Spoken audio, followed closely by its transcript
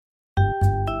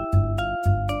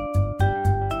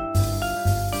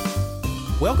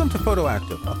Welcome to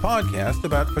Photoactive, a podcast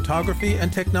about photography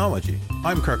and technology.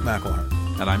 I'm Kirk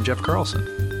McElhearn. And I'm Jeff Carlson.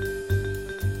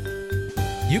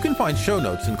 You can find show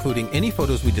notes, including any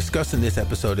photos we discuss in this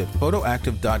episode, at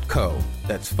photoactive.co.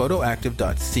 That's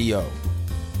photoactive.co.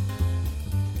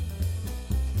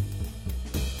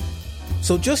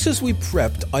 So just as we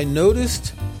prepped, I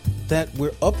noticed that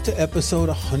we're up to episode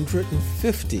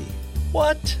 150.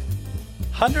 What?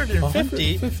 150?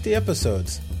 150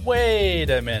 episodes. Wait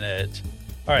a minute.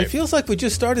 All right. It feels like we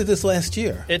just started this last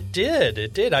year. It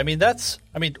did. I mean,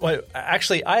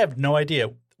 actually, I have no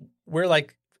idea. We're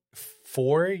like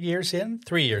 4 years in,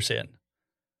 3 years in.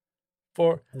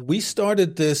 We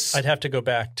started this. I'd have to go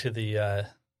back to the.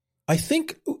 I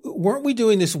think, weren't we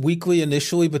doing this weekly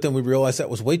initially, but then we realized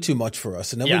that was way too much for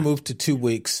us. And then we moved to 2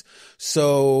 weeks.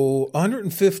 So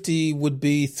 150 would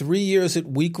be 3 years at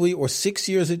weekly or 6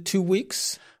 years at 2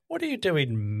 weeks. What are you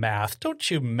doing math?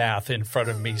 Don't you math in front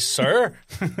of me, sir.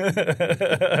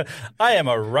 I am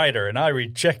a writer, and I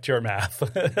reject your math.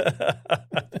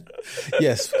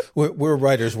 Yes, we're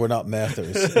writers. We're not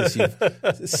mathers, as you've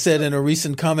said in a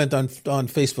recent comment on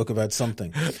Facebook about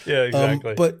something. Yeah,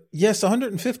 exactly. But yes,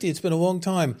 150, it's been a long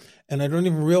time, and I don't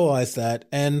even realize that.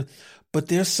 But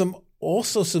there's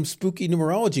also some spooky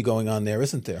numerology going on there,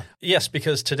 isn't there? Yes,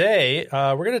 because today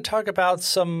we're going to talk about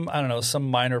some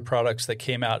minor products that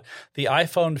came out. The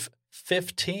iPhone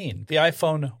 15, the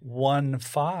iPhone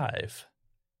 15,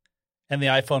 and the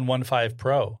iPhone 15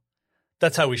 Pro.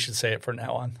 That's how we should say it from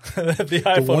now on. The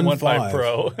iPhone 15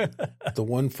 Pro.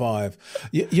 The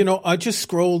 15. You know, I just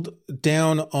scrolled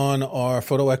down on our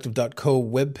photoactive.co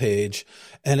webpage,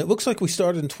 and it looks like we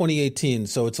started in 2018,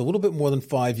 so it's a little bit more than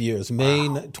 5 years. May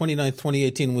 29th,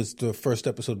 2018 was the first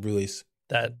episode release.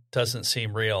 That doesn't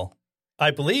seem real. I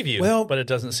believe you, but it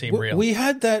doesn't seem real. We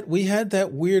had that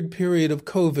weird period of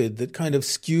COVID that kind of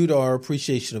skewed our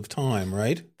appreciation of time,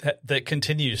 right? That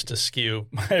continues to skew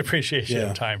my appreciation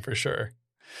of time for sure.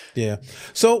 Yeah.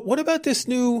 So what about this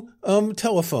new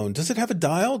telephone? Does it have a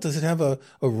dial? Does it have a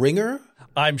ringer?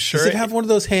 I'm sure. Does it have one of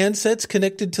those handsets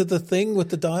connected to the thing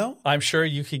with the dial? I'm sure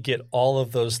you could get all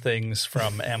of those things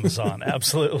from Amazon.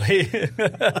 Absolutely.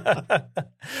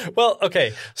 Well,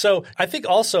 okay. So I think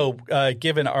also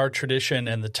given our tradition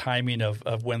and the timing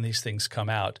of when these things come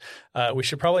out, we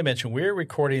should probably mention we're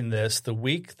recording this the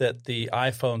week that the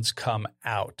iPhones come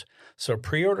out. So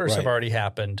pre-orders have already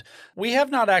happened. We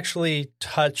have not actually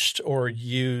touched or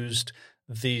used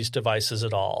these devices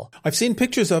at all. I've seen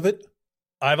pictures of it.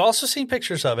 I've also seen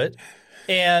pictures of it,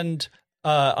 and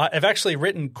I've actually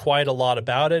written quite a lot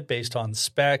about it based on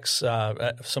specs,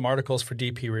 some articles for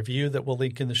DP Review that we'll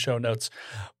link in the show notes.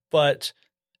 But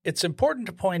it's important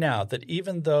to point out that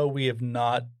even though we have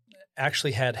not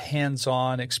actually had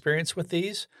hands-on experience with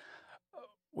these,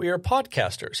 we are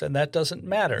podcasters, and that doesn't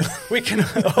matter. We can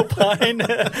opine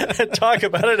and talk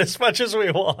about it as much as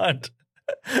we want.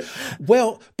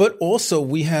 Well, but also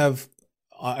we have –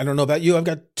 I don't know about you. I've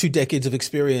got 2 decades of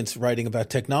experience writing about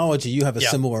technology. You have a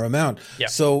similar amount. Yeah.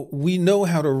 So we know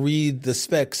how to read the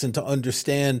specs and to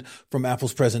understand from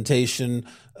Apple's presentation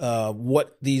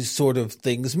what these sort of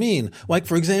things mean. Like,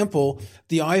 for example,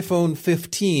 the iPhone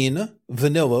 15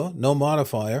 vanilla, no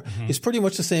modifier, is pretty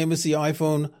much the same as the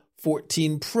iPhone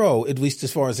 14 Pro, at least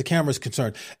as far as the camera is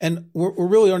concerned. And we're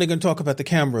really only going to talk about the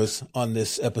cameras on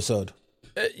this episode.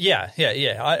 Yeah.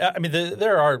 I mean,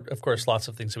 there are, of course, lots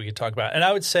of things that we could talk about. And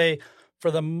I would say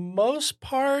for the most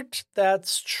part,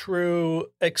 that's true,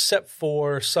 except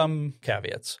for some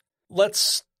caveats.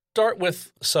 Let's start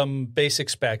with some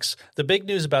basic specs. The big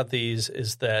news about these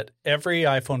is that every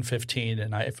iPhone 15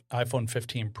 and iPhone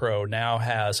 15 Pro now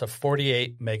has a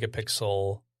 48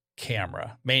 megapixel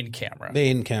camera, main camera.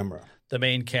 The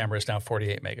main camera is now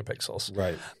 48 megapixels.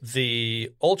 Right.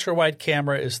 The ultra wide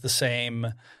camera is the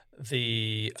same.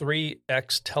 The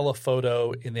 3x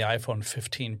telephoto in the iPhone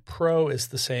 15 Pro is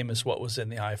the same as what was in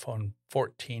the iPhone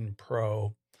 14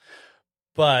 Pro.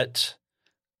 But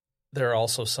there are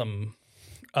also some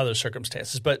other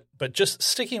circumstances. But just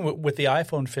sticking with the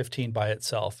iPhone 15 by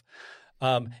itself,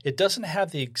 it doesn't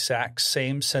have the exact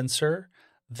same sensor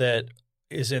that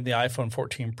is in the iPhone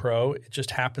 14 Pro. It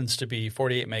just happens to be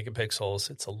 48 megapixels.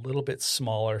 It's a little bit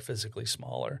smaller, physically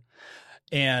smaller.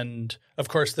 And, of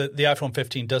course, the iPhone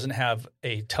 15 doesn't have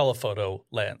a telephoto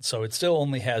lens, so it still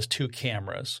only has 2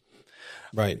 cameras.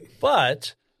 Right.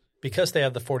 But because they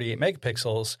have the 48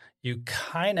 megapixels, you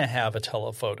kind of have a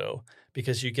telephoto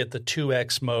because you get the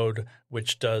 2x mode,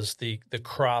 which does the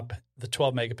crop, the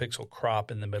 12 megapixel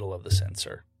crop in the middle of the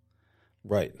sensor.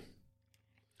 Right.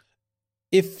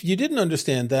 If you didn't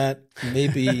understand that,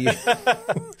 maybe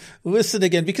listen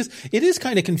again, because it is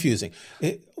kind of confusing.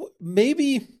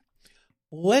 Maybe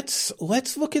Let's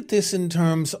look at this in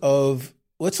terms of,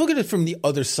 let's look at it from the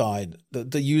other side,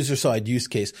 the user side use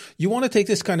case. You want to take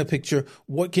this kind of picture.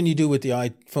 What can you do with the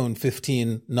iPhone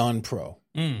 15 non-Pro?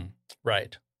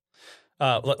 Right.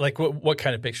 Like what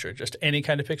kind of picture? Just any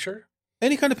kind of picture?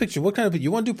 Any kind of picture. What kind of picture?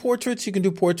 You want to do portraits? You can do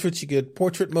portraits. You get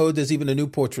portrait mode. There's even a new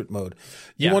portrait mode.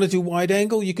 You want to do wide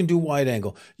angle? You can do wide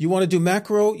angle. You want to do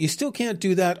macro? You still can't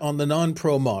do that on the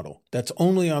non-Pro model. That's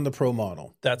only on the Pro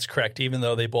model. That's correct, even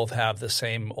though they both have the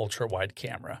same ultra-wide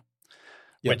camera,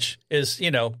 which is,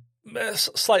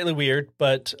 slightly weird,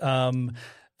 but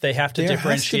they have to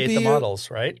differentiate the models,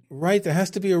 right? Right. There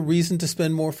has to be a reason to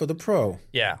spend more for the Pro.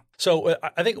 Yeah. So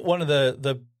I think one of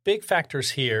the big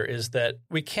factors here is that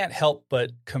we can't help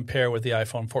but compare with the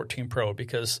iPhone 14 Pro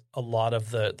because a lot of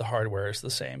the hardware is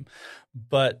the same.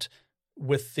 But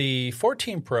with the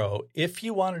 14 Pro, if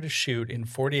you wanted to shoot in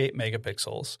 48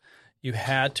 megapixels, you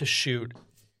had to shoot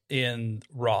in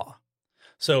RAW.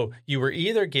 So you were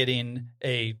either getting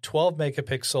a 12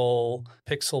 megapixel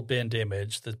pixel binned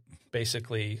image that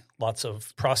basically lots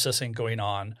of processing going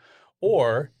on,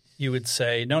 or you would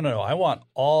say, no, I want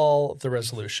all the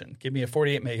resolution. Give me a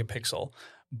 48 megapixel.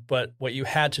 But what you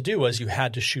had to do was you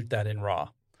had to shoot that in RAW.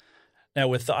 Now,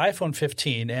 with the iPhone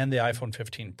 15 and the iPhone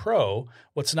 15 Pro,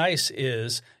 what's nice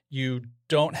is you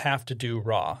don't have to do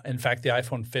RAW. In fact, the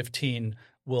iPhone 15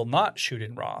 will not shoot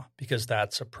in RAW because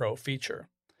that's a Pro feature.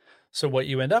 So what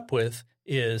you end up with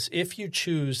is if you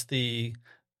choose the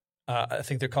I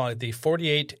think they're calling it the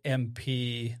 48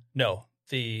 MP,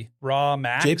 the RAW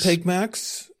Max. JPEG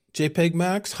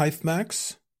Max, HEIF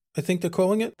Max, I think they're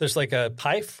calling it. There's like a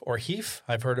HEIF or HEIF.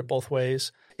 I've heard it both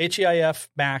ways. HEIF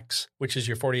Max, which is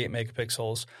your 48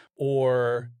 megapixels,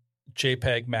 or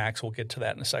JPEG Max. We'll get to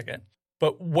that in a second.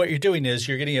 But what you're doing is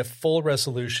you're getting a full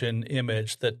resolution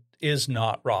image that is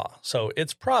not RAW. So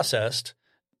it's processed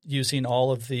using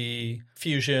all of the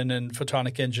Fusion and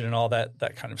Photonic Engine and all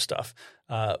that kind of stuff.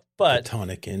 But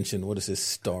Photonic Engine, what is this,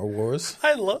 Star Wars?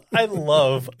 I love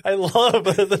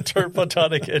the term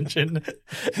Photonic Engine.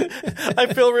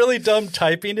 I feel really dumb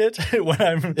typing it when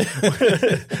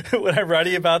I'm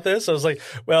writing about this. I was like,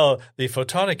 well, the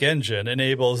Photonic Engine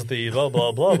enables the blah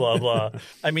blah blah blah blah.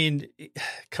 I mean,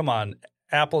 come on,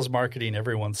 Apple's marketing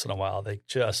every once in a while. They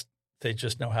just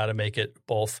know how to make it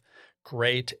both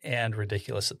great and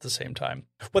ridiculous at the same time.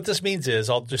 What this means is,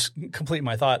 I'll just complete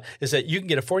my thought, is that you can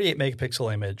get a 48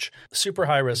 megapixel image, super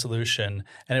high resolution,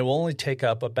 and it will only take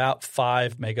up about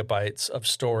 5 megabytes of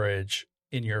storage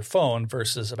in your phone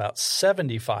versus about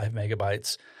 75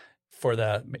 megabytes for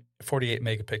the 48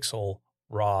 megapixel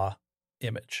RAW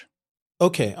image.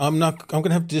 Okay, I'm going to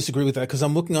have to disagree with that because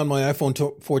I'm looking on my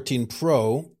iPhone 14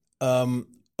 Pro. A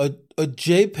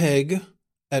JPEG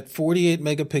at 48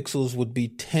 megapixels would be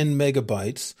 10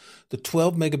 megabytes. The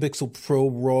 12 megapixel Pro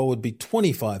RAW would be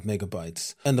 25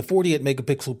 megabytes. And the 48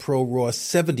 megapixel Pro RAW,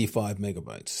 75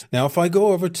 megabytes. Now, if I go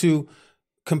over to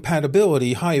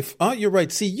compatibility, HEIF, you're right.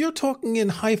 See, you're talking in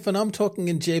HEIF and I'm talking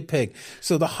in JPEG.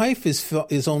 So the HEIF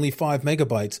is only 5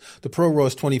 megabytes. The Pro RAW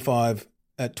is 25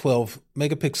 at 12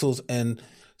 megapixels and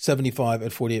 75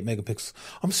 at 48 megapixels.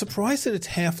 I'm surprised that it's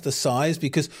half the size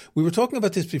because we were talking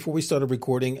about this before we started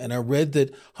recording, and I read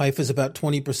that HEIF is about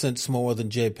 20% smaller than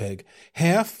JPEG.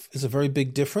 Half is a very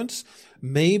big difference.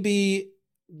 Maybe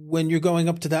when you're going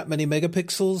up to that many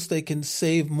megapixels, they can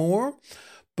save more.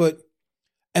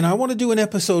 And I want to do an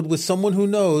episode with someone who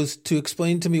knows to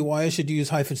explain to me why I should use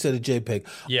HEIF instead of JPEG.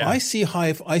 Yeah. I see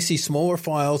HEIF, I see smaller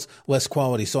files, less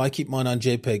quality, so I keep mine on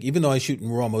JPEG, even though I shoot in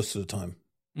RAW most of the time.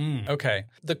 Okay.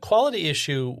 The quality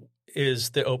issue is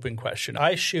the open question.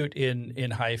 I shoot in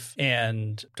HEIF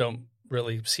and don't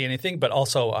really see anything, but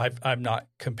also I'm not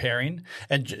comparing.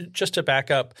 And just to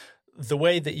back up, the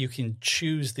way that you can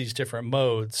choose these different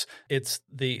modes, it's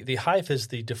the HEIF is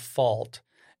the default.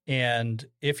 And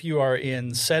if you are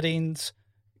in settings,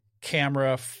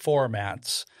 camera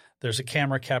formats, there's a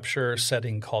camera capture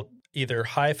setting called either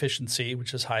high efficiency,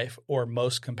 which is HEIF, or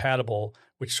most compatible,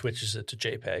 which switches it to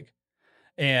JPEG.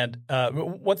 And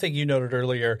one thing you noted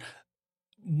earlier,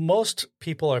 most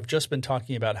people have just been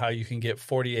talking about how you can get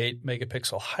 48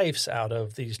 megapixel HEIFs out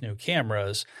of these new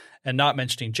cameras and not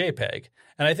mentioning JPEG.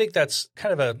 And I think that's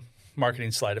kind of a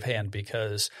marketing sleight of hand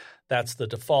because that's the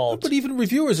default. But even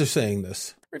reviewers are saying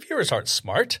this. Reviewers aren't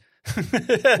smart.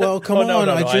 Well, come on.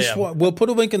 No, we'll put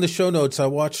a link in the show notes. I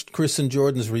watched Chris and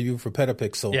Jordan's review for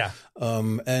Petapixel. Yeah.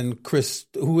 And Chris,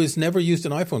 who has never used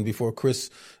an iPhone before,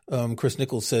 Chris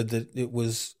Nichols said that it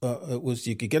was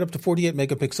you could get up to 48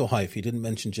 megapixel HEIF. He didn't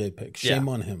mention JPEG. Shame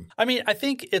on him. I mean, I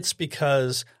think it's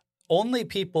because only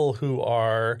people who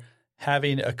are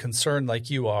having a concern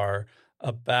like you are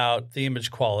about the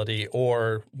image quality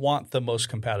or want the most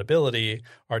compatibility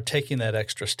are taking that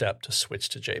extra step to switch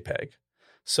to JPEG.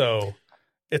 So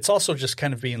it's also just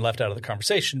kind of being left out of the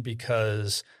conversation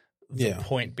because the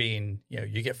point being,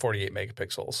 you get 48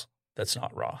 megapixels. That's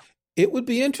not RAW. It would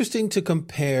be interesting to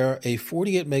compare a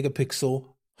 48 megapixel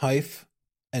HEIF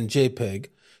and JPEG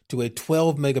to a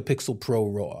 12 megapixel Pro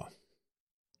RAW.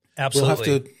 Absolutely. We'll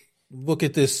have to look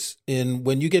at this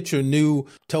when you get your new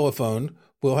telephone.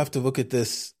 We'll have to look at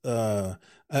this,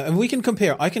 and we can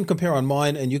compare. I can compare on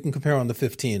mine, and you can compare on the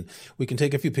 15. We can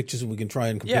take a few pictures and we can try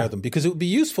and compare them, because it would be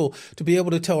useful to be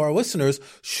able to tell our listeners,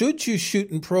 should you shoot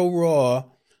in Pro RAW,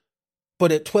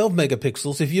 but at 12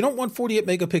 megapixels, if you don't want 48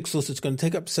 megapixels, it's going to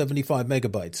take up 75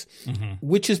 megabytes. Mm-hmm.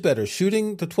 Which is better,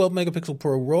 shooting the 12 megapixel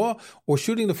Pro RAW or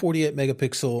shooting the 48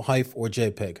 megapixel HEIF or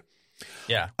JPEG?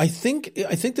 Yeah. I think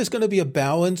there's going to be a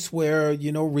balance where,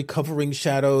 recovering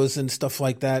shadows and stuff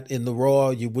like that in the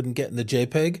RAW you wouldn't get in the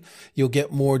JPEG. You'll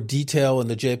get more detail in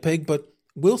the JPEG, but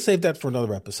we'll save that for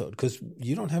another episode because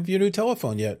you don't have your new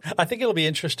telephone yet. I think it'll be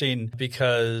interesting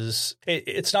because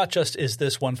it's not just is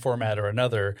this one format or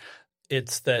another.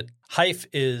 It's that HEIF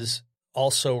is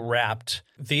also wrapped.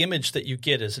 The image that you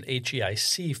get is an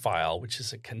HEIC file, which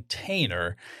is a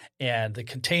container, and the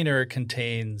container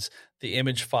contains the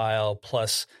image file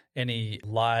plus any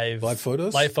live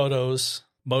photos,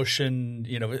 motion,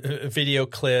 video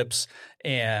clips,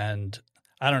 and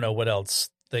I don't know what else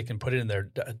they can put in their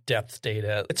depth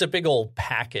data. It's a big old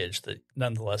package that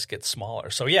nonetheless gets smaller.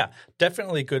 So yeah,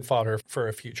 definitely good fodder for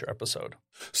a future episode.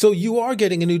 So you are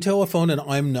getting a new telephone and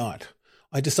I'm not.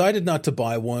 I decided not to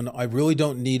buy one. I really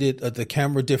don't need it. The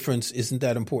camera difference isn't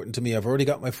that important to me. I've already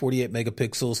got my 48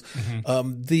 megapixels.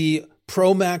 Mm-hmm. The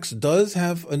Pro Max does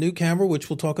have a new camera, which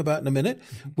we'll talk about in a minute,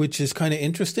 which is kind of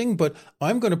interesting. But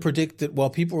I'm going to predict that while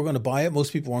people are going to buy it,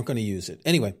 most people aren't going to use it.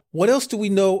 Anyway, what else do we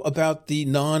know about the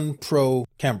non-Pro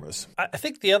cameras? I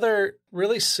think the other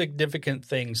really significant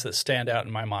things that stand out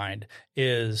in my mind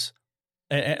is,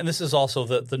 and this is also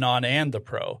the non and the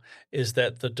Pro, is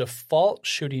that the default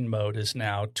shooting mode is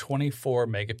now 24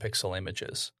 megapixel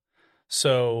images.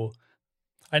 So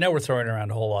I know we're throwing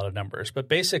around a whole lot of numbers, but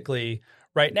basically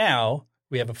right now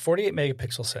we have a 48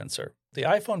 megapixel sensor. The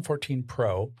iPhone 14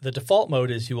 Pro, the default mode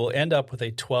is you will end up with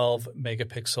a 12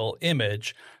 megapixel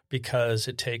image because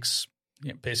it takes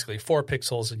basically 4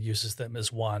 pixels and uses them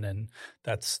as one, and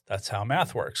that's how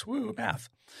math works. Woo, math.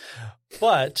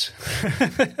 But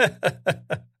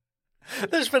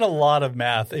there's been a lot of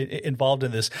math involved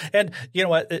in this. And you know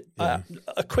what?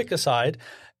 A quick aside,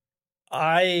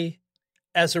 I,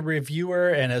 as a reviewer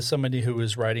and as somebody who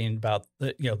is writing about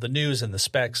the news and the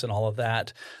specs and all of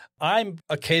that, I'm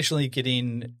occasionally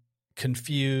getting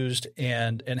confused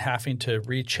and having to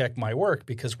recheck my work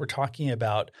because we're talking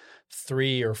about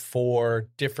 3 or 4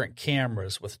 different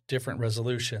cameras with different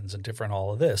resolutions and different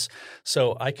all of this.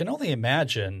 So I can only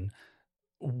imagine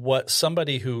what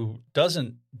somebody who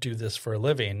doesn't do this for a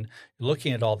living,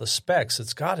 looking at all the specs,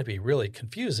 it's got to be really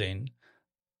confusing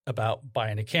about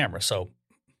buying a camera. So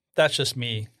that's just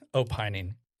me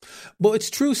opining. Well,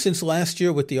 it's true since last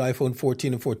year with the iPhone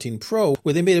 14 and 14 Pro,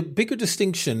 where they made a bigger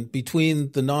distinction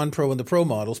between the non-Pro and the Pro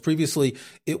models. Previously,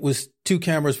 it was 2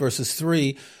 cameras versus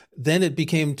 3. Then it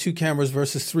became 2 cameras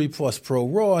versus 3 plus Pro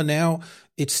RAW. Now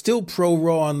it's still Pro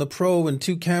RAW on the Pro and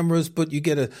 2 cameras, but you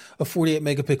get a 48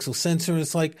 megapixel sensor. And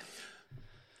it's like,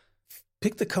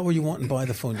 pick the color you want and buy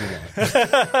the phone you want.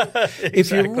 Exactly. If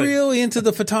you're really into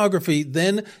the photography,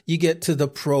 then you get to the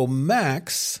Pro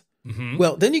Max. Mm-hmm.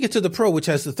 Well, then you get to the Pro, which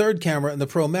has the 3rd camera, and the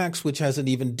Pro Max, which has an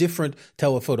even different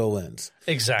telephoto lens.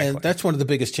 Exactly. And that's one of the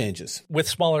biggest changes. With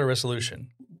smaller resolution.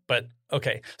 But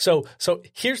okay, so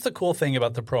here's the cool thing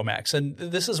about the Pro Max. And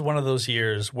this is one of those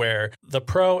years where the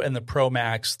Pro and the Pro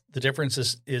Max, the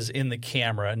difference is in the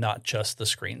camera, not just the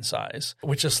screen size,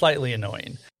 which is slightly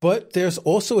annoying. But there's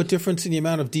also a difference in the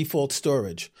amount of default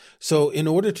storage. So in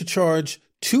order to charge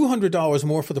 $200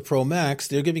 more for the Pro Max,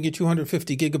 they're giving you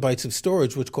 250 gigabytes of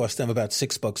storage, which costs them about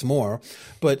 $6 more,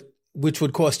 but which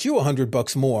would cost you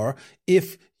 $100 more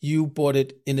if you bought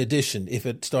it in addition, if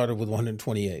it started with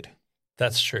 128.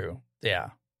 That's true. Yeah.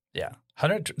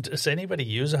 100. Does anybody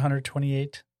use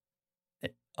 128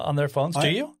 on their phones? Do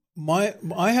you?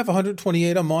 I have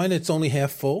 128 on mine. It's only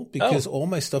half full because all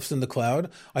my stuff's in the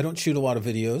cloud. I don't shoot a lot of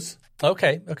videos.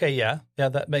 Okay. Yeah,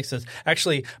 that makes sense.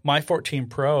 Actually, my 14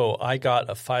 Pro, I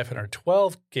got a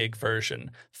 512 gig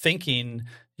version, thinking,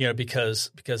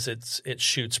 because it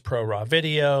shoots Pro RAW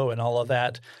video and all of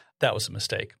that. That was a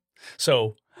mistake.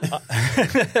 So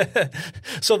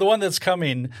So the one that's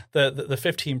coming, the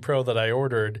 15 Pro that I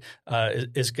ordered,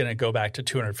 is going to go back to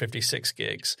 256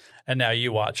 gigs. And now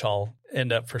you watch, I'll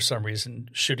end up for some reason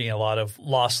shooting a lot of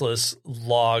lossless,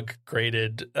 log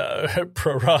graded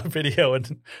ProRAW video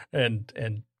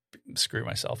and screw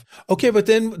myself. Okay, but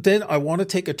then I want to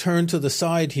take a turn to the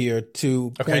side here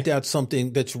to point out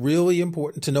something that's really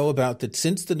important to know about, that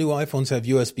since the new iPhones have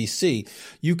USB-C,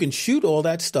 you can shoot all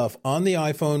that stuff on the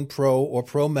iPhone Pro or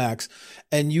Pro Max,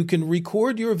 and you can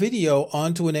record your video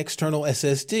onto an external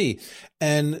SSD.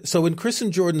 And so in Chris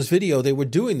and Jordan's video, they were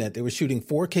doing that. They were shooting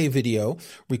 4K video,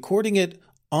 recording it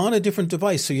on a different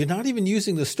device. So you're not even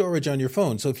using the storage on your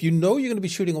phone. So if you know you're going to be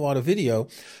shooting a lot of video,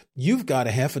 you've got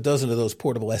a half a dozen of those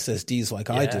portable SSDs like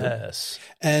I do.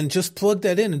 And just plug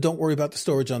that in and don't worry about the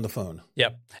storage on the phone.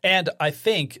 Yep. And I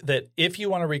think that if you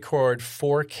want to record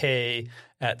 4K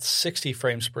at 60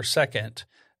 frames per second,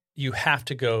 you have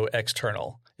to go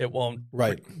external. It won't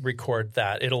record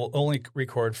that. It'll only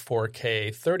record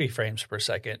 4K 30 frames per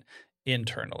second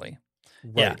internally.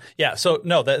 Right. Yeah. So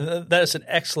no, that is an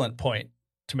excellent point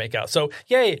to make out. So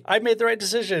yay, I made the right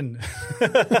decision.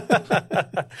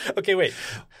 Okay, wait.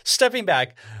 Stepping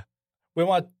back, we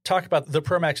want to talk about the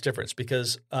Pro Max difference,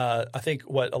 because I think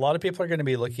what a lot of people are going to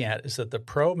be looking at is that the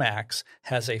Pro Max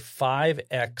has a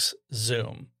 5x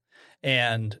zoom.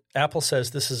 And Apple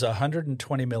says this is a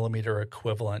 120 millimeter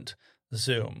equivalent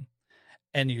zoom.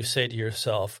 And you say to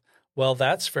yourself, well,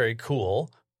 that's very cool,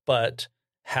 but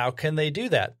how can they do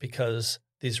that? Because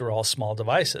these are all small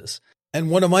devices. And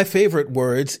one of my favorite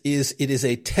words is it is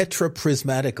a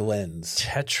tetraprismatic lens.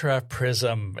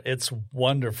 Tetraprism. It's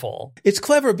wonderful. It's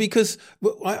clever because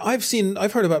I've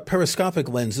heard about periscopic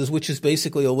lenses, which is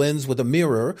basically a lens with a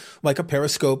mirror, like a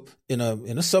periscope in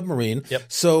a submarine. Yep.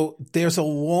 So there's a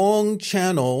long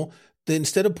channel that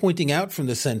instead of pointing out from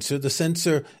the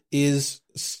sensor is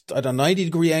at a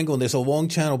 90-degree angle, and there's a long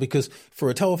channel because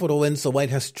for a telephoto lens, the light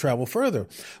has to travel further.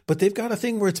 But they've got a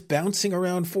thing where it's bouncing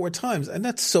around 4 times, and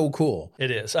that's so cool.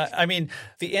 It is. I mean,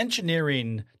 the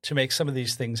engineering to make some of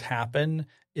these things happen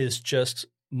is just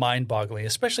mind-boggling,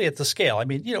 especially at the scale. I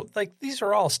mean, like these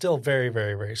are all still very,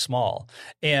 very, very small.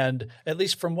 And at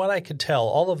least from what I could tell,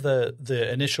 all of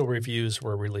the initial reviews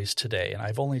were released today, and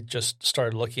I've only just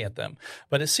started looking at them.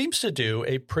 But it seems to do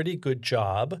a pretty good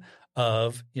job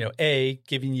of,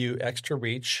 giving you extra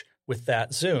reach with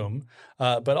that zoom,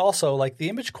 but also like the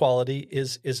image quality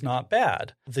is not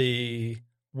bad. The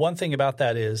one thing about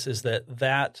that is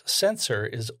that sensor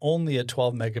is only a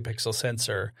 12 megapixel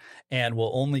sensor and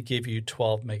will only give you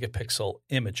 12 megapixel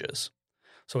images.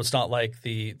 So it's not like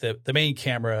the main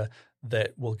camera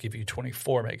that will give you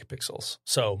 24 megapixels.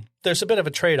 So there's a bit of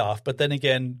a trade-off, but then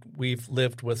again, we've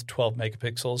lived with 12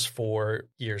 megapixels for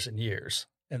years and years.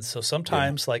 And so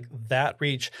sometimes like that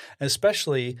reach,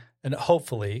 especially and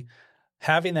hopefully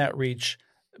having that reach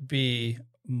be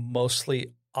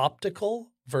mostly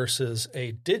optical versus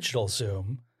a digital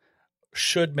zoom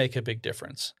should make a big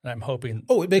difference. And I'm hoping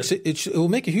it will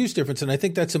make a huge difference. And I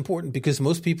think that's important because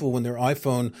most people when their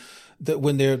iPhone,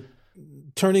 when they're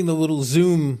turning the little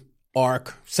zoom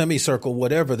arc, semicircle,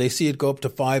 whatever, they see it go up to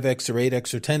 5x or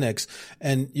 8x or 10x.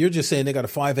 And you're just saying they got a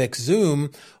 5x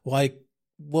zoom, like,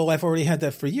 well, I've already had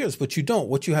that for years, but you don't.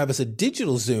 What you have is a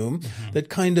digital zoom that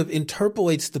kind of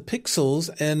interpolates the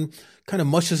pixels and kind of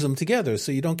mushes them together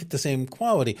so you don't get the same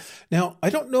quality. Now,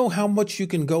 I don't know how much you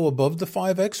can go above the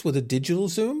 5x with a digital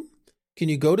zoom. Can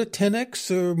you go to 10x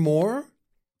or more?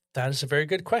 That is a very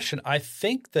good question. I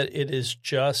think that it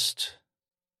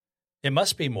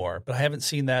must be more, but I haven't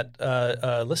seen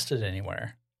that listed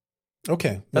anywhere.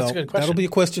 Okay. That's a good question. That'll be a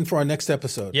question for our next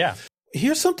episode. Yeah.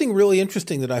 Here's something really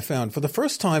interesting that I found. For the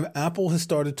first time, Apple has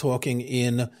started talking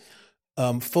in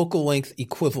focal length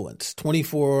equivalents,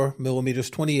 24 millimeters,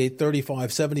 28,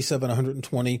 35, 77,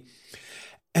 120.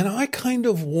 And I kind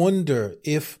of wonder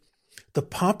if the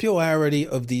popularity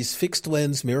of these fixed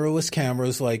lens mirrorless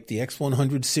cameras like the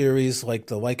X100 series, like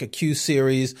the Leica Q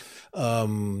series,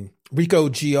 Ricoh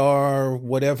GR,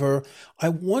 whatever, I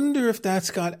wonder if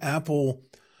that's got Apple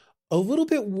a little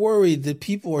bit worried that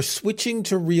people are switching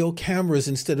to real cameras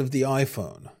instead of the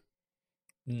iPhone.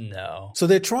 No. So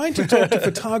they're trying to talk to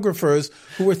photographers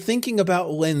who are thinking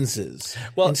about lenses.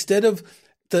 Well, instead of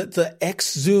the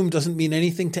X zoom doesn't mean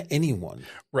anything to anyone.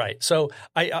 Right. So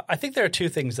I think there are two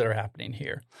things that are happening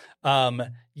here.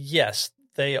 Yes,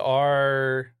 they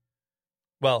are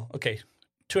 – well, okay,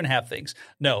 2.5 things.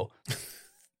 No.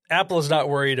 Apple is not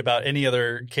worried about any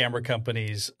other camera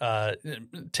companies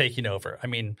taking over. I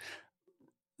mean,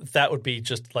 that would be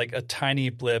just like a tiny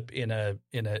blip in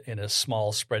a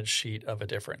small spreadsheet of a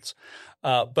difference.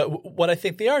 But what I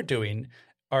think they are doing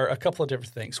are a couple of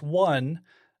different things. One,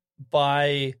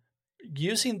 by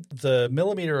using the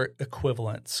millimeter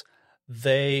equivalents,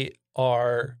 they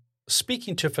are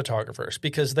speaking to photographers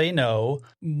because they know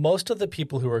most of the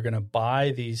people who are going to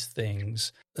buy these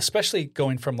things, especially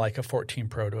going from like a 14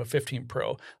 Pro to a 15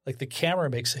 Pro, like the camera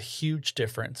makes a huge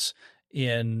difference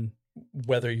in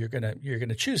whether you're going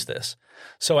to choose this.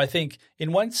 So I think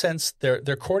in one sense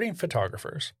they're courting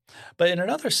photographers, but in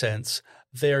another sense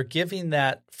they're giving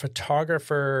that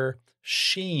photographer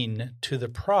sheen to the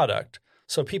product.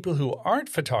 So people who aren't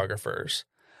photographers,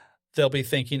 they'll be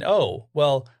thinking, oh,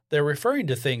 well, they're referring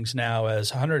to things now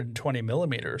as 120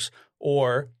 millimeters,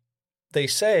 or they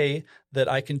say that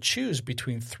I can choose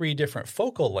between 3 different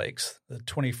focal lengths, the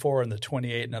 24 and the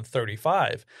 28 and the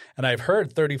 35. And I've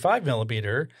heard 35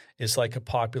 millimeter is like a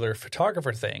popular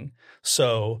photographer thing.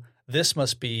 So this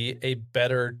must be a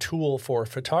better tool for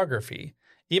photography.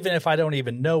 Even if I don't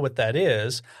even know what that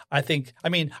is, I think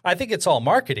it's all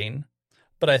marketing,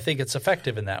 but I think it's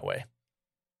effective in that way.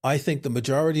 I think the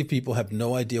majority of people have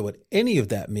no idea what any of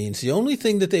that means. The only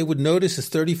thing that they would notice is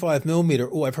 35 millimeter.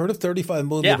 Oh, I've heard of 35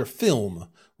 millimeter film,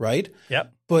 right?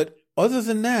 Yep. But other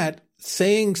than that,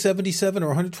 saying 77 or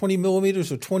 120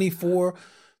 millimeters or 24,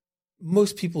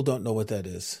 most people don't know what that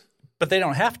is. But they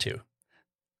don't have to.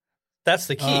 That's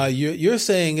the key. You're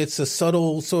saying it's a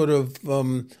subtle sort of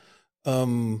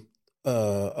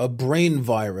a brain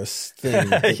virus thing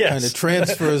that yes. kind of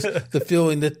transfers the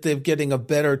feeling that they're getting a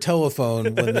better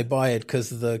telephone when they buy it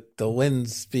because of the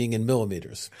lens being in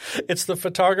millimeters. It's the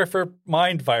photographer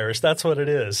mind virus. That's what it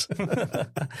is.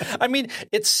 I mean,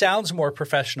 it sounds more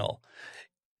professional.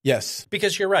 Yes.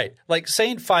 Because you're right. Like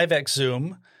saying 5x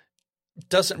zoom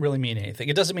doesn't really mean anything.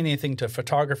 It doesn't mean anything to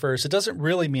photographers. It doesn't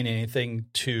really mean anything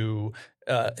to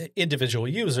individual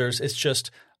users. It's just,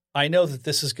 I know that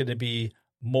this is going to be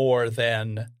more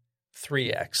than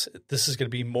 3x. This is going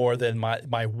to be more than my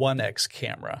 1x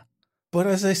camera. But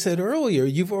as I said earlier,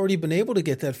 you've already been able to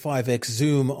get that 5x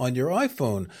zoom on your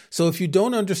iPhone. So if you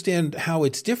don't understand how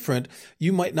it's different,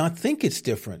 you might not think it's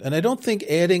different. And I don't think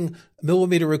adding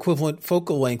millimeter equivalent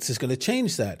focal lengths is going to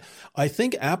change that. I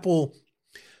think Apple,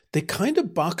 they kind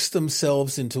of boxed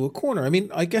themselves into a corner. I mean,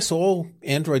 I guess all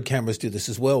Android cameras do this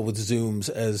as well with zooms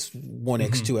as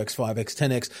 1x, 2x, 5x,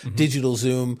 10x, digital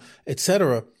zoom,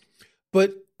 etc.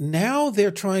 But now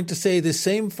they're trying to say the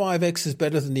same 5x is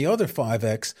better than the other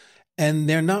 5x, and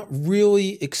they're not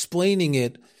really explaining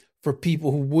it for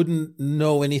people who wouldn't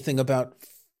know anything about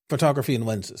photography and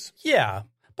lenses. Yeah,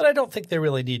 but I don't think they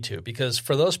really need to, because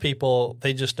for those people,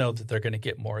 they just know that they're going to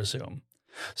get more zoom.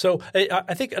 So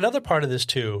I think another part of this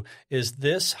too is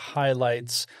this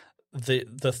highlights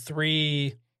the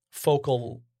 3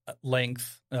 focal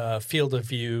length field of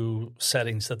view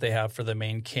settings that they have for the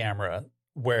main camera,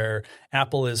 where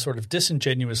Apple is sort of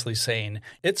disingenuously saying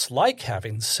it's like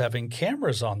having 7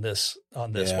 cameras on this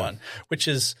one, which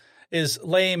is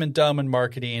lame and dumb and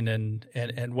marketing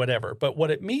and whatever. But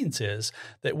what it means is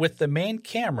that with the main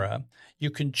camera, you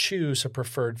can choose a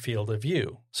preferred field of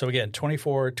view. So again,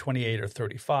 24, 28, or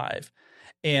 35.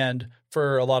 And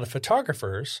for a lot of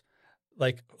photographers,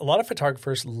 like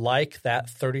that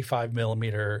 35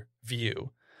 millimeter view.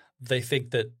 They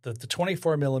think that the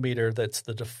 24 millimeter that's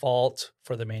the default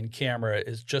for the main camera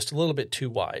is just a little bit too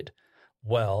wide.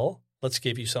 Well, let's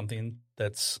give you something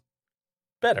that's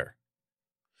better.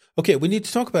 Okay, we need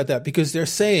to talk about that because they're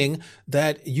saying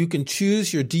that you can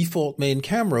choose your default main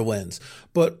camera lens.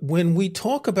 But when we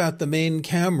talk about the main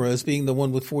camera as being the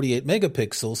one with 48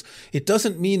 megapixels, it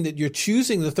doesn't mean that you're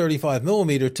choosing the 35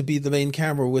 millimeter to be the main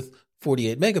camera with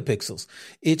 48 megapixels.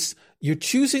 You're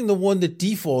choosing the one that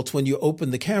defaults when you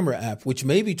open the camera app, which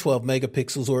may be 12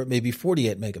 megapixels or it may be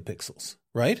 48 megapixels,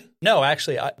 right? No,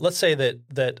 actually, let's say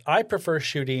that I prefer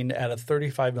shooting at a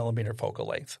 35 millimeter focal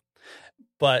length.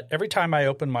 But every time I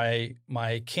open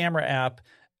my camera app,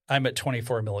 I'm at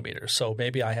 24 millimeters. So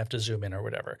maybe I have to zoom in or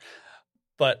whatever.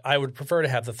 But I would prefer to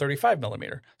have the 35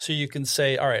 millimeter. So you can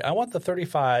say, all right, I want the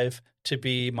 35 to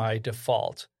be my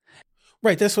default.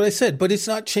 Right, that's what I said. But it's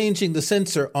not changing the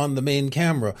sensor on the main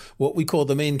camera, what we call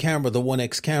the main camera, the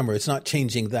 1X camera. It's not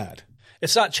changing that.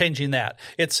 It's not changing that.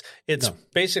 It's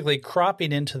basically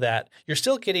cropping into that. You're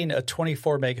still getting a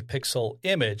 24 megapixel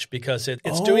image because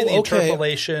it's doing the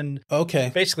interpolation.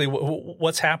 Okay. Basically,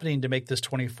 what's happening to make this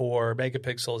 24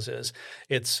 megapixels is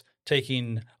it's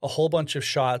taking a whole bunch of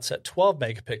shots at 12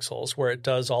 megapixels where it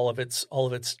does all of its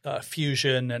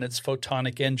fusion and its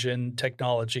photonic engine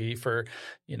technology for,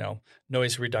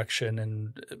 noise reduction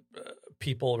and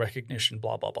people recognition,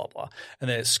 blah, blah, blah, blah. And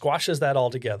then it squashes that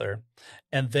all together.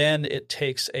 And then it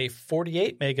takes a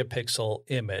 48 megapixel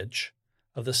image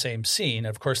of the same scene.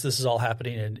 Of course, this is all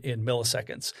happening in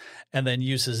milliseconds, and then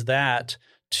uses that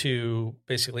to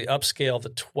basically upscale the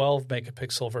 12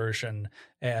 megapixel version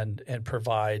and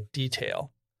provide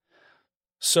detail.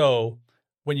 So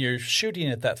when you're shooting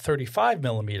at that 35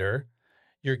 millimeter,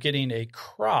 you're getting a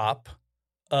crop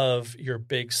of your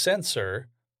big sensor,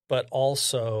 but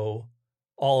also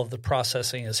all of the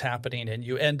processing is happening, and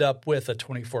you end up with a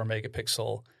 24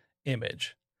 megapixel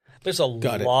image. There's a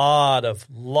lot of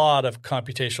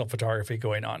computational photography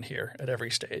going on here at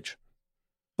every stage.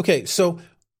 Okay, so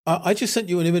I just sent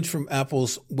you an image from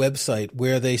Apple's website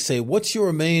where they say, what's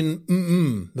your main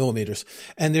millimeters?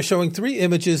 And they're showing 3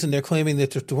 images, and they're claiming that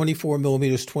they're 24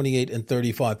 millimeters, 28, and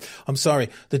 35. I'm sorry.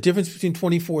 The difference between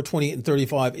 24, 28, and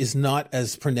 35 is not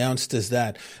as pronounced as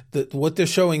that. What they're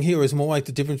showing here is more like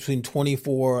the difference between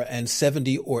 24 and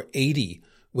 70 or 80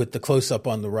 with the close-up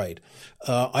on the right.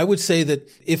 I would say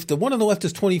that if the one on the left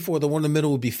is 24, the one in the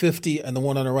middle would be 50, and the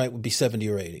one on the right would be 70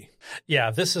 or 80.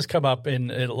 Yeah, this has come up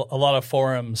in a lot of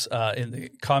forums in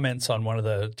the comments on one of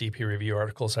the DP review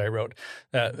articles I wrote.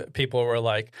 People were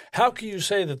like, how can you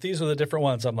say that these are the different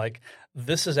ones? I'm like,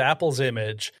 this is Apple's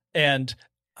image, and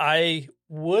I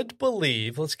would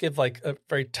believe, let's give like a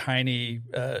very tiny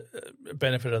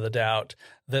benefit of the doubt,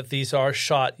 that these are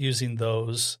shot using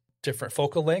those different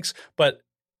focal lengths, but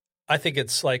I think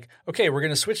it's like, okay, we're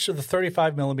going to switch to the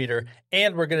 35 millimeter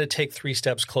and we're going to take 3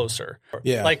 steps closer.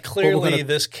 Yeah. Like clearly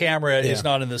this camera is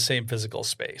not in the same physical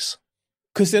space.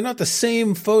 Because they're not the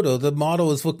same photo. The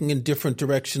model is looking in different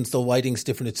directions. The lighting's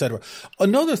different, et cetera.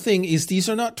 Another thing is these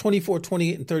are not 24,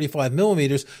 28, and 35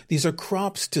 millimeters. These are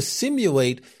crops to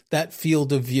simulate that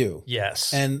field of view.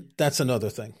 Yes. And that's another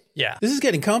thing. Yeah. This is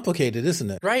getting complicated,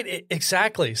 isn't it? Right.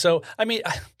 Exactly. So, I mean,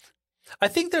 I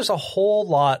think there's a whole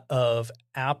lot of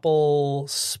Apple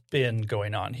spin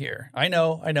going on here. I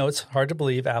know it's hard to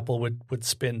believe Apple would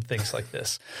spin things like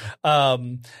this.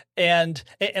 And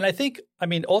I think, I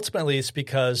mean, ultimately it's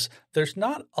because there's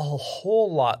not a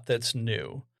whole lot that's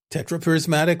new.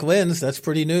 Tetraprismatic lens, that's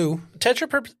pretty new.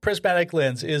 Tetraprismatic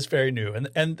lens is very new,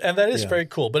 and that is very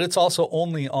cool, but it's also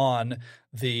only on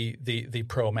the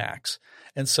Pro Max.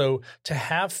 And so to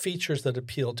have features that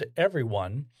appeal to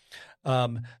everyone,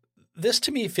 this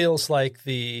to me feels like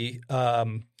the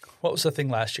what was the thing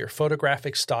last year?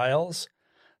 Photographic styles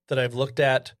that I've looked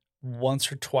at once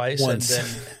or twice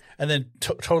and then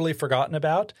totally forgotten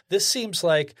about. This seems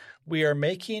like we are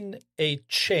making a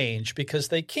change because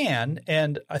they can,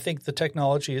 and I think the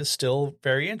technology is still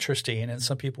very interesting, and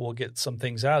some people will get some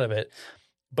things out of it,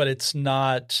 but it's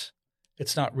not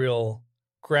real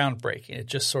groundbreaking. It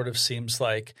just sort of seems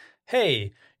like,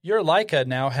 hey, your Leica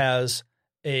now has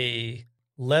a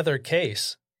leather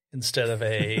case instead of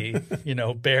a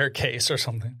bear case or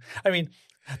something. I mean,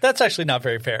 that's actually not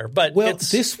very fair. But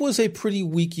this was a pretty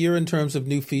weak year in terms of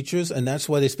new features, and that's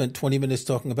why they spent 20 minutes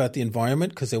talking about the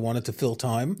environment, because they wanted to fill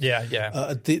time.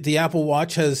 Yeah. The Apple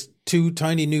Watch has 2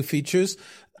 tiny new features.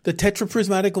 The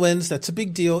tetraprismatic lens, that's a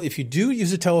big deal. If you do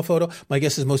use a telephoto, my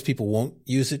guess is most people won't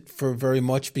use it for very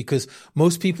much, because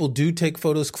most people do take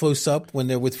photos close up when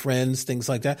they're with friends, things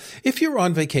like that. If you're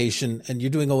on vacation and you're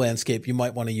doing a landscape, you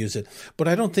might want to use it. But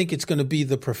I don't think it's going to be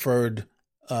the preferred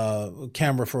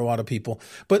camera for a lot of people.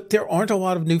 But there aren't a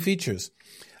lot of new features.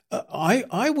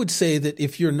 I would say that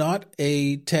if you're not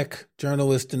a tech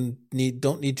journalist and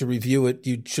don't need to review it,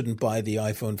 you shouldn't buy the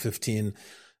iPhone 15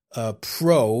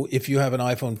 Pro if you have an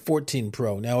iPhone 14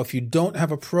 Pro. Now, if you don't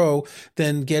have a Pro,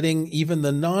 then getting even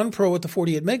the non-Pro at the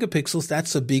 48 megapixels,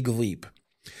 that's a big leap.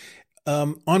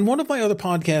 On one of my other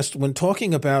podcasts, when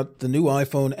talking about the new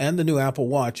iPhone and the new Apple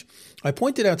Watch, I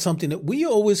pointed out something that we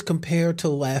always compare to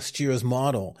last year's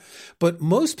model. But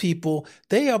most people,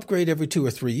 they upgrade every 2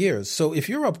 or 3 years. So if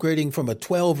you're upgrading from a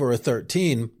 12 or a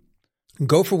 13,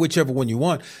 go for whichever one you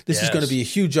want. This is going to be a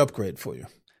huge upgrade for you.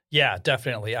 Yeah,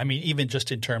 definitely. I mean, even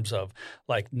just in terms of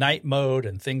like night mode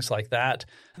and things like that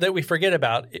we forget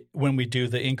about when we do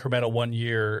the incremental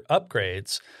 1-year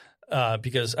upgrades.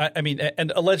 Because I mean,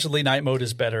 and allegedly night mode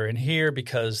is better in here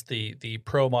because the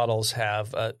Pro models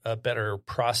have a better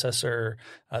processor,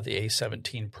 the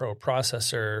A17 Pro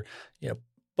processor.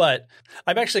 But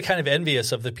I'm actually kind of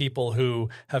envious of the people who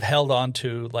have held on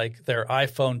to like their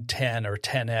iPhone 10 or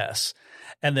 10s,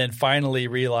 and then finally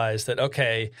realize that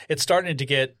okay, it's starting to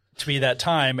get to be that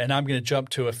time, and I'm going to jump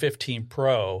to a 15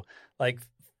 Pro. Like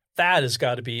that has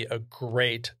got to be a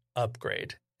great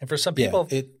upgrade, and for some people.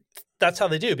 That's how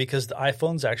they do, because the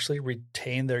iPhones actually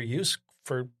retain their use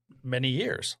for many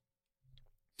years.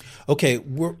 Okay,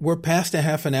 we're past a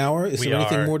half an hour. Is there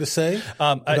anything more to say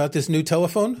about this new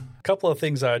telephone? A couple of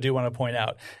things that I do want to point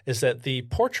out is that the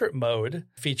portrait mode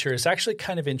feature is actually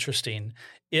kind of interesting.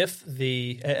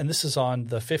 And this is on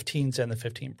the 15s and the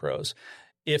 15 Pros,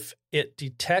 if it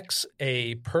detects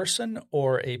a person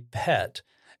or a pet,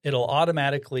 it'll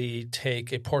automatically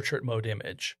take a portrait mode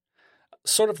image.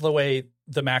 Sort of the way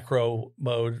the macro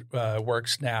mode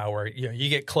works now, where you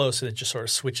get close and it just sort of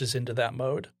switches into that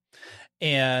mode.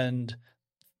 And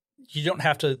you don't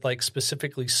have to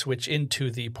specifically switch into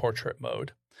the portrait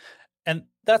mode. And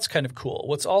that's kind of cool.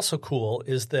 What's also cool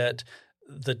is that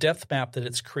the depth map that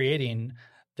it's creating,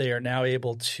 they are now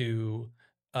able to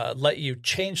let you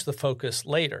change the focus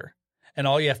later. And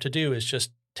all you have to do is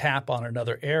just tap on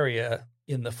another area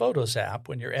in the Photos app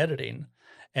when you're editing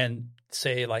and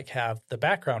say have the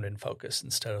background in focus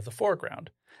instead of the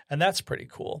foreground. And that's pretty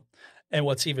cool. And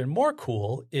what's even more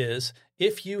cool is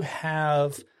if you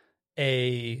have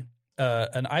an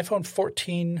iPhone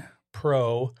 14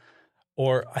 Pro,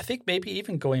 or I think maybe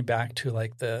even going back to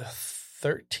the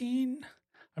 13,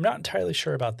 I'm not entirely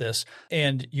sure about this,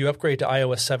 and you upgrade to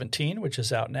iOS 17, which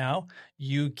is out now,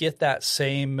 you get that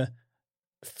same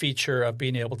feature of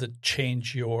being able to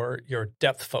change your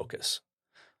depth focus.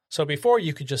 So before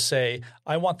you could just say,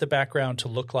 I want the background to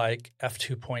look like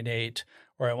f2.8,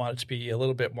 or I want it to be a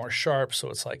little bit more sharp, so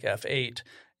it's like f8.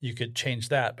 You could change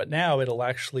that. But now it'll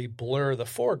actually blur the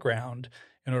foreground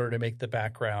in order to make the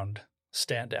background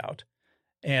stand out.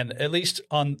 And at least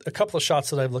on a couple of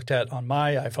shots that I've looked at on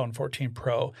my iPhone 14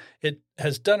 Pro, it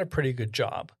has done a pretty good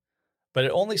job. But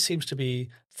it only seems to be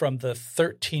from the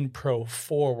 13 Pro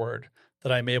forward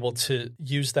that I'm able to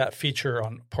use that feature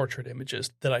on portrait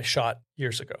images that I shot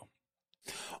years ago.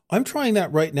 I'm trying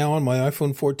that right now on my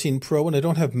iPhone 14 Pro, and I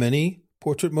don't have many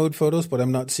portrait mode photos, but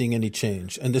I'm not seeing any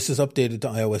change. And this is updated to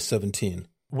iOS 17.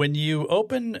 When you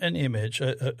open an image,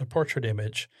 a portrait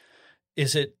image,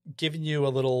 is it giving you a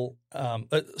little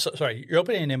you're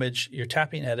opening an image, you're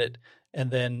tapping edit, and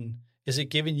then is it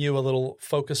giving you a little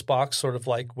focus box sort of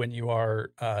like when you are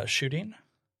shooting?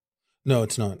 No,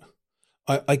 it's not.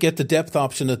 I get the depth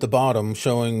option at the bottom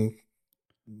showing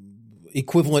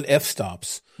equivalent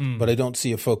f-stops, but I don't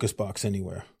see a focus box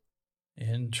anywhere.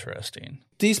 Interesting.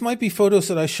 These might be photos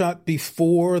that I shot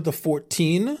before the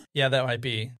 14. Yeah, that might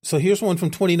be. So here's one from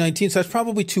 2019. So that's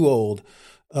probably too old.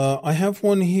 I have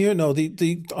one here. No,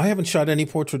 I haven't shot any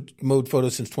portrait mode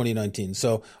photos since 2019.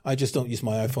 So I just don't use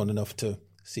my iPhone enough to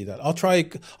see that. I'll try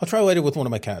later with one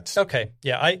of my cats. Okay.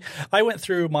 Yeah. I went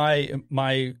through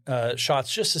my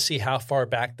shots just to see how far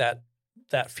back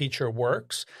that feature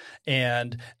works.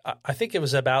 And I think it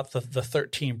was about the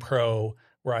 13 Pro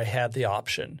where I had the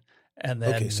option. And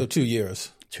then, okay, so 2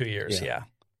 years. 2 years, yeah.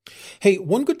 Hey,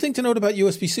 one good thing to note about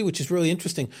USB-C, which is really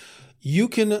interesting, you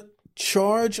can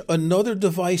charge another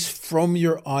device from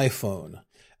your iPhone,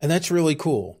 and that's really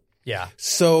cool. Yeah.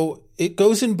 So it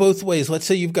goes in both ways. Let's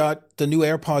say you've got the new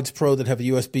AirPods Pro that have a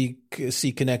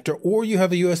USB-C connector, or you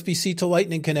have a USB-C to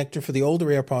Lightning connector for the older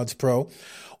AirPods Pro,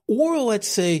 or let's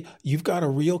say you've got a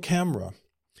real camera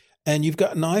and you've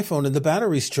got an iPhone and the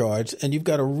battery's charged, and you've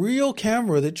got a real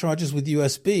camera that charges with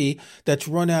USB that's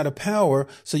run out of power,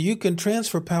 so you can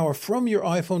transfer power from your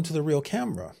iPhone to the real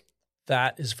camera.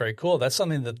 That is very cool. That's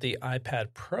something that the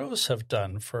iPad Pros have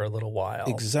done for a little while.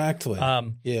 Exactly.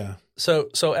 Yeah. So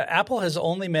Apple has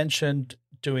only mentioned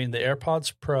doing the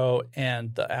AirPods Pro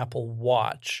and the Apple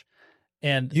Watch.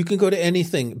 And you can go to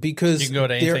anything because you can go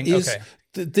to anything. Okay.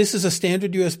 This is a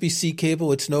standard USB-C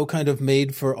cable. It's no kind of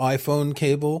made for iPhone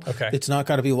cable. Okay. It's not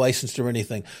got to be licensed or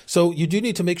anything. So you do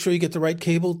need to make sure you get the right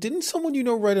cable. Didn't someone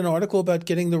write an article about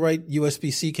getting the right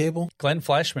USB-C cable? Glenn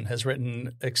Fleischman has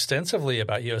written extensively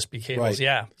about USB cables.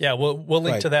 Right. Yeah. We'll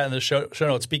link to that in the show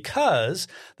notes, because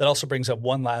that also brings up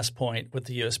one last point with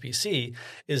the USB-C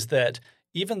is that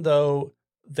even though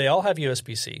they all have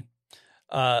USB-C,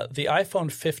 the iPhone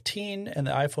 15 and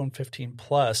the iPhone 15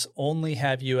 Plus only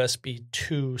have USB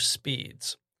 2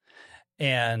 speeds.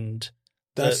 And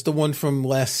that's the one from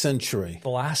last century. The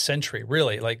last century,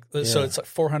 really. So it's like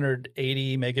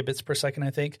 480 megabits per second, I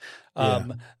think.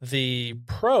 The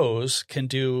Pros can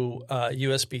do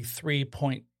USB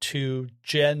 3.2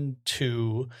 Gen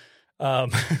 2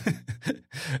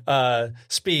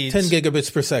 speeds. 10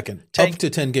 gigabits per second. Up to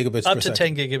 10 gigabits per second. Up to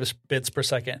 10 gigabits per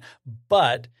second.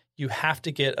 But you have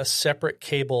to get a separate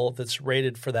cable that's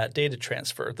rated for that data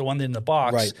transfer. The one in the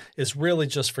box is really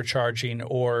just for charging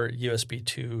or USB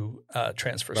 2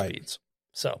 transfer speeds.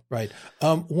 So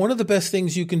one of the best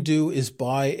things you can do is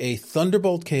buy a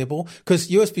Thunderbolt cable, because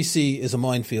USB-C is a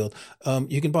minefield.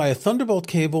 You can buy a Thunderbolt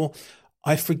cable.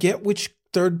 I forget which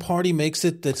third party makes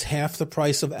it that's half the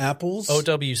price of Apple's?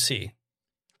 OWC.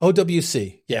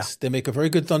 OWC. Yes. They make a very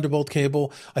good Thunderbolt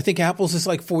cable. I think Apple's is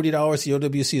like $40. The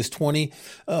OWC is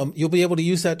 $20. You'll be able to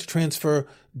use that to transfer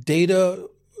data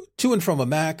to and from a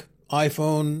Mac,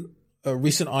 iPhone, a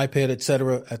recent iPad,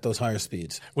 etc., at those higher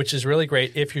speeds. Which is really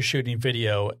great if you're shooting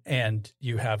video and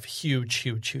you have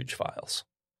huge files.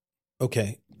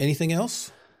 Okay. Anything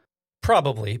else?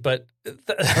 Probably, but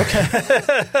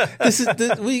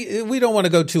okay. We don't want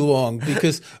to go too long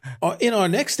because in our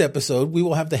next episode we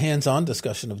will have the hands-on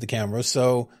discussion of the camera.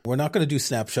 So we're not going to do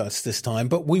snapshots this time,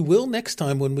 but we will next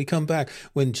time when we come back,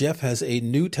 when Jeff has a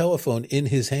new telephone in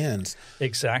his hands.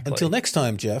 Exactly. Until next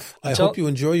time, Jeff. I hope you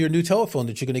enjoy your new telephone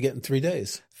that you're going to get in 3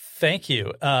 days. Thank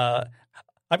you. I'm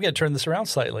going to turn this around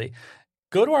slightly.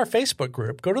 Go to our Facebook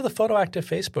group. Go to the PhotoActive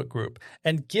Facebook group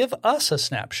and give us a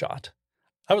snapshot.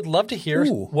 I would love to hear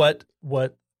what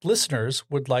listeners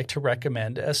would like to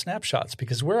recommend as snapshots,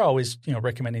 because we're always,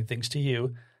 recommending things to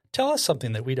you. Tell us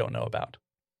something that we don't know about.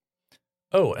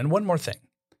 Oh, and one more thing.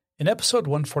 In episode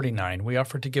 149, we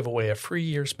offered to give away a free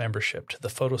year's membership to the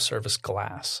photo service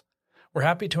Glass. We're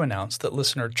happy to announce that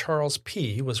listener Charles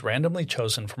P. was randomly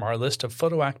chosen from our list of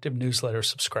PhotoActive newsletter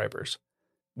subscribers.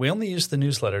 We only use the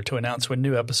newsletter to announce when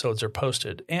new episodes are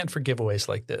posted and for giveaways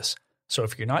like this. So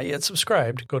if you're not yet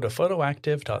subscribed, go to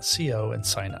photoactive.co and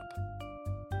sign up.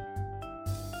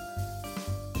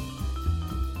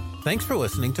 Thanks for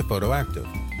listening to PhotoActive.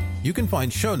 You can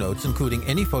find show notes, including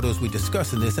any photos we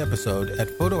discuss in this episode, at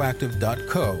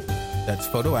photoactive.co. That's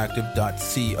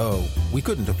photoactive.co. We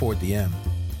couldn't afford the M.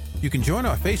 You can join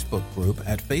our Facebook group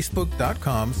at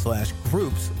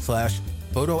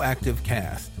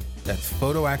facebook.com/groups/photoactivecast. That's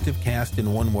photoactivecast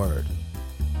in one word.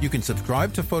 You can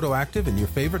subscribe to PhotoActive in your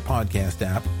favorite podcast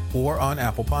app or on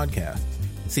Apple Podcasts.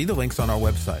 See the links on our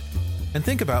website. And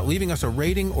think about leaving us a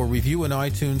rating or review in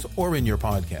iTunes or in your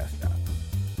podcast app.